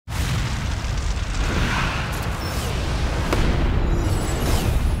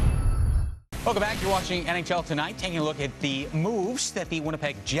Welcome back. You're watching NHL Tonight, taking a look at the moves that the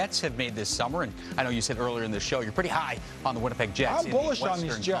Winnipeg Jets have made this summer. And I know you said earlier in the show you're pretty high on the Winnipeg Jets. I'm bullish in the on these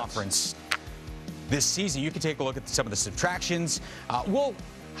Western Jets. Conference this season. You can take a look at some of the subtractions. We'll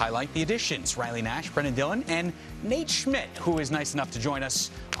highlight the additions. Riley Nash, Brendan Dillon, and Nate Schmidt, who is nice enough to join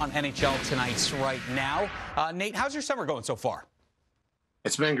us on NHL Tonight right now. Nate, how's your summer going so far?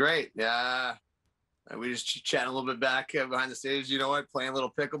 It's been great. Yeah. We just chatting a little bit back behind the stage, you know what, playing a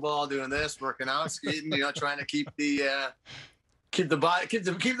little pickleball, doing this, working out, skating, trying to keep the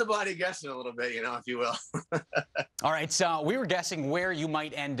body guessing a little bit, if you will. All right, so we were guessing where you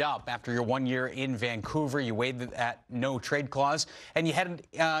might end up after your 1 year in Vancouver. You waived that no trade clause, and you headed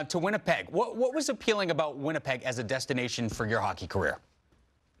to Winnipeg. What was appealing about Winnipeg as a destination for your hockey career?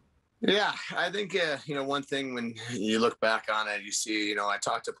 Yeah, I think, one thing when you look back on it, you see, I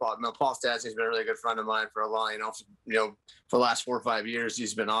talked to Paul. Paul Stastny's been a really good friend of mine for a long, for the last 4 or 5 years.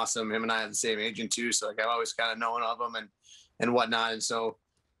 He's been awesome. Him and I have the same agent too. So I've always kind of known of him and whatnot. And so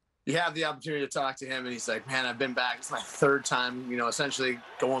you have the opportunity to talk to him and he's like, man, I've been back. It's my third time, essentially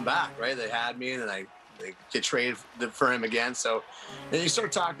going back, right? They had me and then they get traded for him again. So then you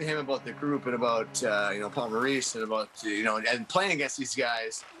start talking to him about the group and about, Paul Maurice and about, and playing against these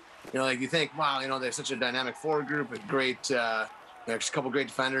guys. You think, wow, they're such a dynamic forward group with great, there's a couple great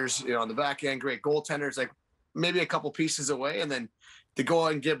defenders, on the back end, great goaltenders, like maybe a couple pieces away. And then to go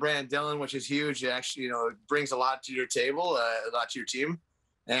out and get Brendan Dillon, which is huge, it actually, it brings a lot to your table, a lot to your team.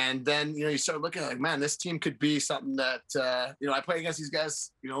 And then, you start looking like, man, this team could be something that, I played against these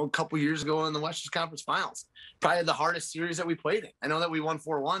guys, a couple years ago in the Western Conference Finals. Probably the hardest series that we played in. I know that we won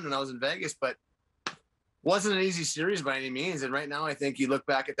 4-1 when I was in Vegas, but wasn't an easy series by any means. And right now, I think you look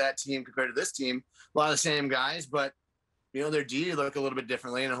back at that team compared to this team, a lot of the same guys, but, their D look a little bit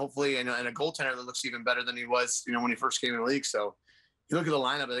differently. And hopefully, and a goaltender that looks even better than he was, when he first came in the league. So you look at the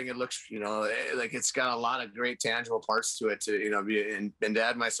lineup, I think it looks, like it's got a lot of great tangible parts to it to, be, and to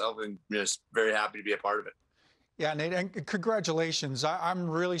add myself and just very happy to be a part of it. Yeah, Nate, and congratulations. I'm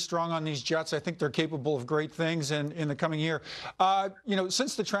really strong on these Jets. I think they're capable of great things in the coming year.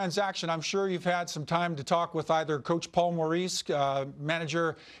 Since the transaction, I'm sure you've had some time to talk with either Coach Paul Maurice,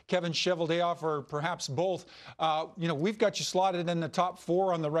 manager Kevin Cheveldayoff, or perhaps both. We've got you slotted in the top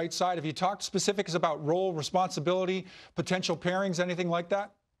 4 on the right side. Have you talked specifics about role, responsibility, potential pairings, anything like that?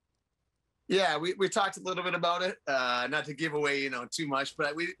 Yeah, we talked a little bit about it. Not to give away, too much,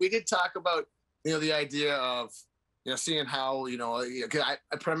 but we did talk about, the idea of, seeing how, cause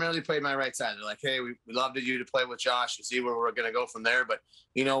I primarily played my right side. They're like, hey, we love you to play with Josh and see where we're going to go from there. But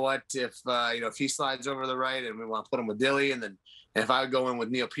you know what, if he slides over to the right and we want to put him with Dilly, and then if I would go in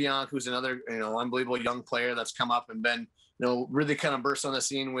with Neil Pionk, who's another, unbelievable young player that's come up and been, really kind of burst on the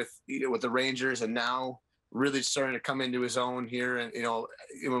scene with the Rangers and now really starting to come into his own here. And,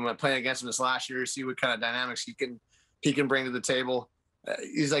 when I'm playing against him this last year, see what kind of dynamics he can bring to the table.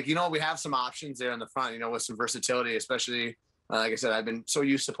 He's like, we have some options there in the front, with some versatility, especially, like I said, I've been so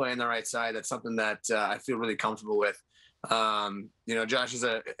used to playing the right side. That's something that I feel really comfortable with. Josh is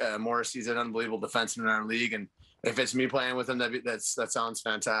Morris, he's an unbelievable defenseman in our league. And if it's me playing with him, that sounds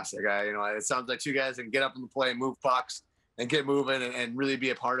fantastic. It sounds like two guys that can get up in the play, move pucks, and get moving and really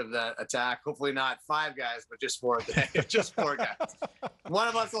be a part of that attack. Hopefully not 5 guys, but just 4 just 4 guys. One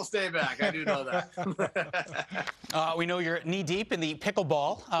of us will stay back. I do know that. We know you're knee deep in the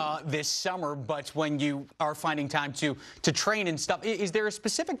pickleball this summer, but when you are finding time to train and stuff, is there a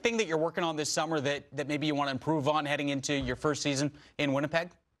specific thing that you're working on this summer that maybe you want to improve on heading into your first season in Winnipeg?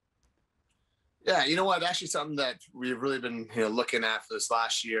 Yeah, you know what? Actually, something that we've really been looking at for this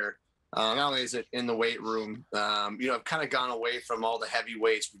last year. Not only is it in the weight room, I've kind of gone away from all the heavy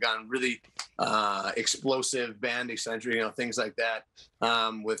weights. We've gotten really explosive band eccentric, things like that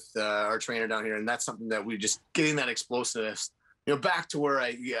with our trainer down here. And that's something that we just getting that explosiveness, back to where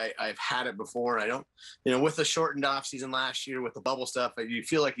I've had it before. I don't, with the shortened off season last year with the bubble stuff, you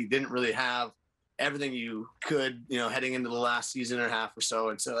feel like you didn't really have everything you could, heading into the last season and a half or so.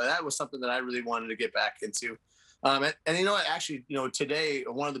 And so that was something that I really wanted to get back into. And actually, today,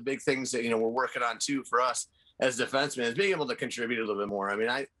 one of the big things that, we're working on too for us as defensemen is being able to contribute a little bit more. I mean,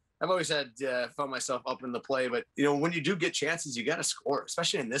 I've always found myself up in the play, but, when you do get chances, you got to score,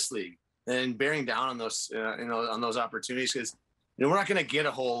 especially in this league, and bearing down on those, on those opportunities, because, we're not going to get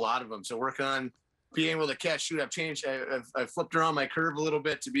a whole lot of them. So working on being able to catch, shoot, I've flipped around my curve a little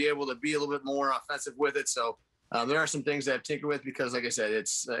bit to be able to be a little bit more offensive with it. So There are some things that I've tinkered with because, like I said,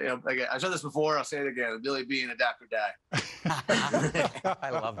 it's I've said this before. I'll say it again: Billy B and adapt or die. I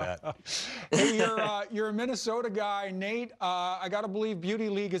love that. Hey, you're a Minnesota guy, Nate. I got to believe Beauty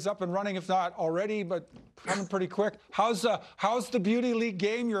League is up and running, if not already, but coming pretty quick. How's the Beauty League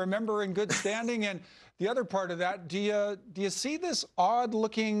game? You're a member in good standing, and the other part of that, do you see this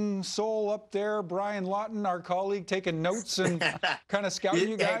odd-looking soul up there, Brian Lawton, our colleague, taking notes and kind of scouting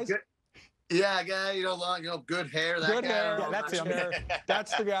you guys? Yeah, guy, long, good hair. Good hair. Yeah, that's him.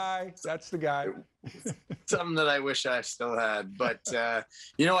 That's the guy. That's the guy. Something that I wish I still had, but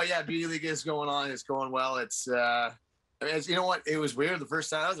you know what? Yeah, Beauty League is going on. It's going well. It's you know what? It was weird the first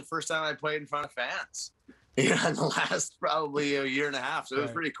time. That was the first time I played in front of fans. In the last probably a year and a half. So it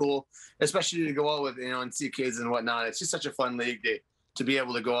was pretty cool, especially to go out with and see kids and whatnot. It's just such a fun league to be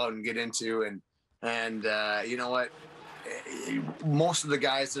able to go out and get into, and you know what? Most of the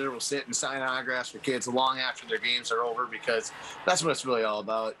guys there will sit and sign autographs for kids long after their games are over, because that's what it's really all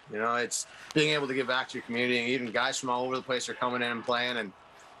about. It's being able to give back to your community, and even guys from all over the place are coming in and playing, and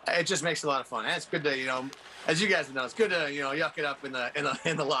it just makes it a lot of fun. And it's good to, as you guys know, it's good to, yuck it up in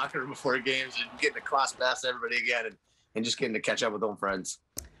the locker room before games and getting to cross past everybody again and just getting to catch up with old friends.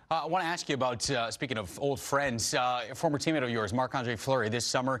 I want to ask you about, speaking of old friends, a former teammate of yours, Marc-Andre Fleury, this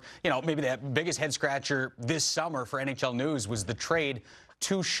summer. Maybe the biggest head scratcher this summer for NHL News was the trade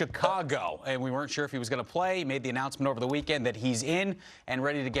to Chicago. And we weren't sure if he was going to play. He made the announcement over the weekend that he's in and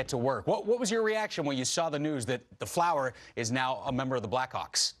ready to get to work. What was your reaction when you saw the news that the Flower is now a member of the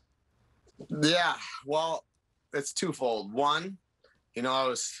Blackhawks? Yeah, well, it's twofold. One, I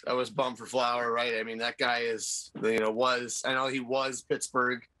was bummed for Flower, right? I mean, that guy is, I know he was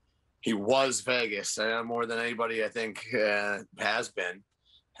Pittsburgh. He was Vegas, more than anybody I think has been.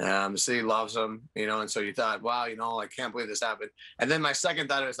 The city loves him, and so you thought, wow, I can't believe this happened. And then my second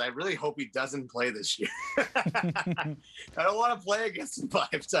thought was, I really hope he doesn't play this year. I don't want to play against him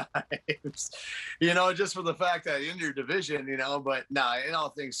 5 times, just for the fact that in your division, but no, in all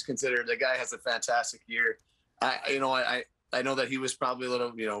things considered, the guy has a fantastic year. I know that he was probably a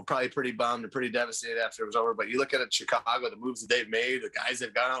little, probably pretty bummed and pretty devastated after it was over. But you look at it, Chicago, the moves that they've made, the guys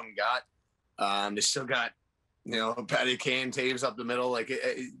they've gone out and got, they still got, Patty Kane, Taves up the middle. Like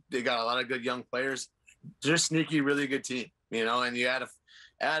they got a lot of good young players. They're a sneaky, really good team, and you add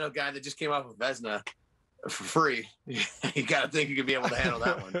a guy that just came off of Vezina for free. You got to think you could be able to handle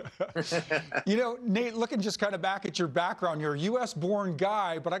that one. Nate, looking just kind of back at your background, you're a U.S.-born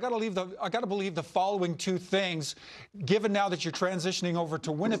guy, but I got to believe the following two things. Given now that you're transitioning over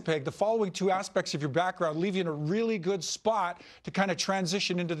to Winnipeg, the following two aspects of your background leave you in a really good spot to kind of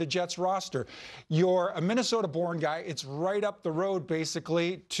transition into the Jets roster. You're a Minnesota-born guy. It's right up the road,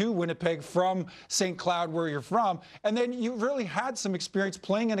 basically, to Winnipeg from St. Cloud, where you're from. And then you really had some experience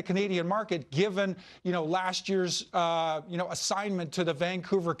playing in a Canadian market, given, last year's, assignment to the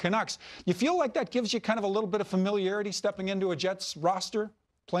Vancouver Canucks. You feel like that gives you kind of a little bit of familiarity stepping into a Jets roster,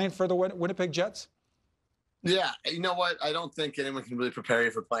 playing for the Winnipeg Jets? Yeah, you know what? I don't think anyone can really prepare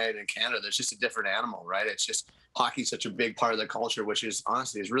you for playing in Canada. There's just a different animal, right? It's just hockey's such a big part of the culture, which is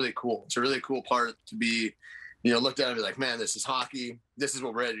honestly is really cool. It's a really cool part to be, looked at and be like, man, this is hockey. This is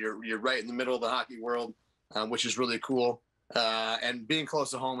what we're at. You're right in the middle of the hockey world, which is really cool. And being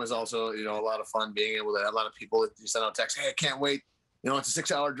close to home is also, a lot of fun. Being able to have a lot of people that you send out texts, hey, I can't wait. It's a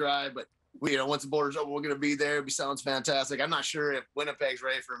 6-hour drive, but once the border's open, we're going to be there. It sounds fantastic. I'm not sure if Winnipeg's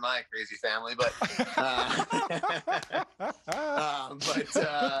ready for my crazy family, but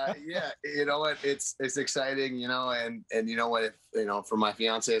yeah, you know what? It's exciting, and you know what? If, for my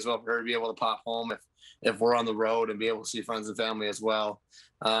fiance as well, for her to be able to pop home if we're on the road and be able to see friends and family as well.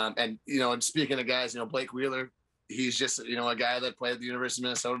 And speaking of guys, Blake Wheeler. He's just, a guy that played at the University of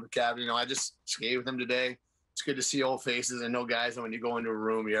Minnesota, the Cavs. I just skated with him today. It's good to see old faces and know guys that when you go into a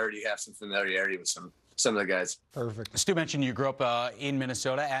room, you already have some familiarity with some of the guys. Perfect. Stu mentioned you grew up in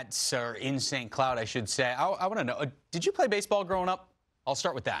Minnesota, in St. Cloud, I should say. I want to know, did you play baseball growing up? I'll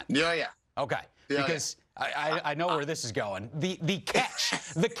start with that. Yeah. Okay. Yeah, because I know where this is going. The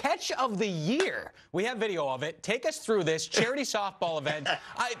catch of the year. We have video of it. Take us through this charity softball event.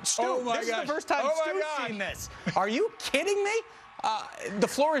 Stu, this is the first time Stu's seen this. Are you kidding me? The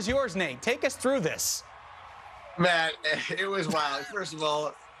floor is yours, Nate. Take us through this. Man, it was wild. First of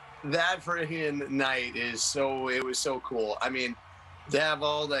all, that freaking night it was so cool. I mean, they have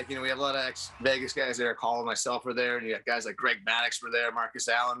all we have a lot of ex-Vegas guys there. Colin, myself were there, and you got guys like Greg Maddux were there, Marcus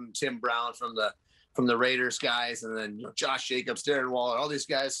Allen, Tim Brown from the Raiders guys, and then Josh Jacobs, Darren Waller, all these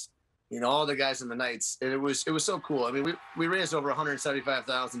guys, all the guys in the Knights. And it was so cool. I mean, we raised over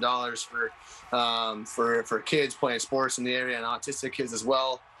 $175,000 for kids playing sports in the area and autistic kids as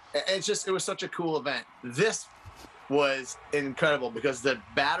well. It was such a cool event. This was incredible because the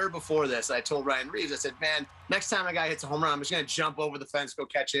batter before this, I told Ryan Reeves, I said, man, next time a guy hits a home run, I'm just going to jump over the fence, go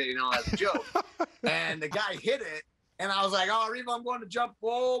catch it, as a joke. And the guy hit it, and I was like, oh, Reeves, I'm going to jump.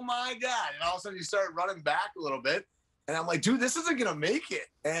 Oh, my God. And all of a sudden, you start running back a little bit. And I'm like, dude, this isn't going to make it.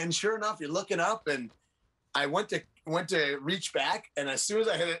 And sure enough, you're looking up, and I went to reach back, and as soon as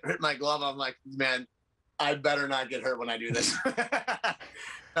I hit my glove, I'm like, man, I better not get hurt when I do this.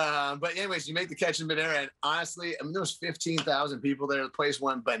 But anyways, you make the catch in midair, and honestly, I mean, there was 15,000 people there. The place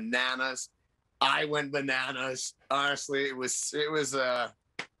went bananas. I went bananas. Honestly, it was.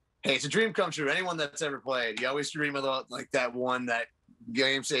 Hey, it's a dream come true. Anyone that's ever played, you always dream about like that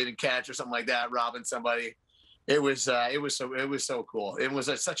game-saving catch or something like that, robbing somebody. It was so cool. It was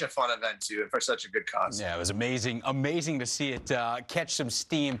such a fun event too, for such a good cause. Yeah, it was amazing to see it catch some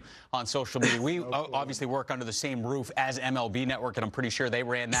steam on social media. We obviously work under the same roof as MLB Network, and I'm pretty sure they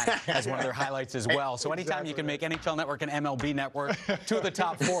ran that as one of their highlights as well. So anytime you can make NHL Network and MLB Network two of the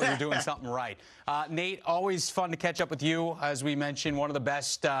top four, you're doing something right. Nate, always fun to catch up with you. As we mentioned, one of the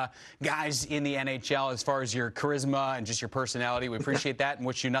best guys in the NHL as far as your charisma and just your personality. We appreciate that and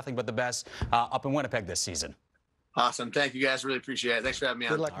wish you nothing but the best up in Winnipeg this season. Awesome. Thank you, guys. Really appreciate it. Thanks for having me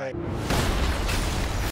on. Good luck, Nate.